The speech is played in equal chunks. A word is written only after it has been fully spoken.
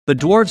The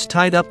dwarves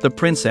tied up the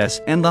princess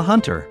and the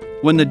hunter.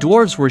 When the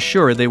dwarves were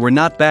sure they were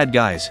not bad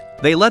guys,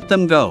 they let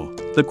them go.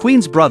 The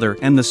queen's brother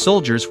and the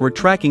soldiers were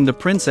tracking the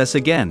princess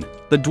again.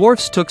 The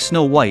dwarfs took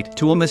Snow White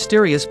to a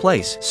mysterious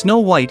place. Snow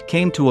White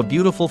came to a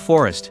beautiful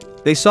forest.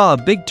 They saw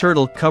a big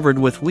turtle covered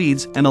with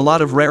weeds and a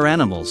lot of rare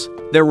animals.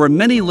 There were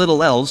many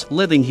little elves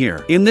living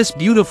here. In this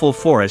beautiful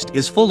forest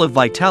is full of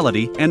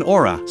vitality and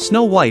aura.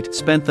 Snow White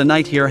spent the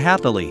night here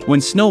happily. When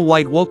Snow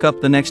White woke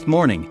up the next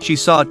morning, she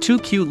saw two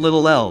cute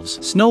little elves.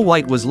 Snow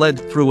White was led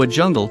through a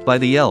jungle by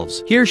the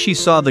elves. Here she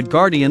saw the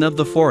guardian of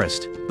the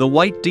forest, the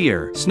white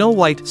deer. Snow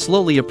White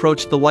slowly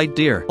approached the white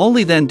deer.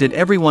 Only then did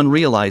everyone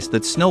realize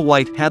that Snow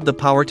White had the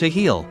power to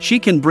heal. She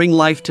can bring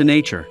life to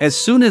nature. As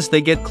soon as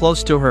they get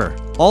close to her,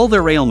 all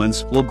their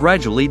ailments will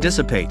gradually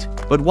dissipate.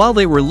 But while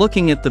they were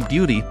looking at the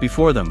beauty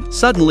before them,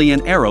 suddenly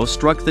an arrow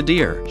struck the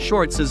deer.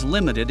 Shorts is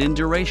limited in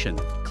duration.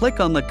 Click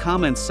on the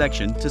comments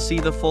section to see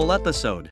the full episode.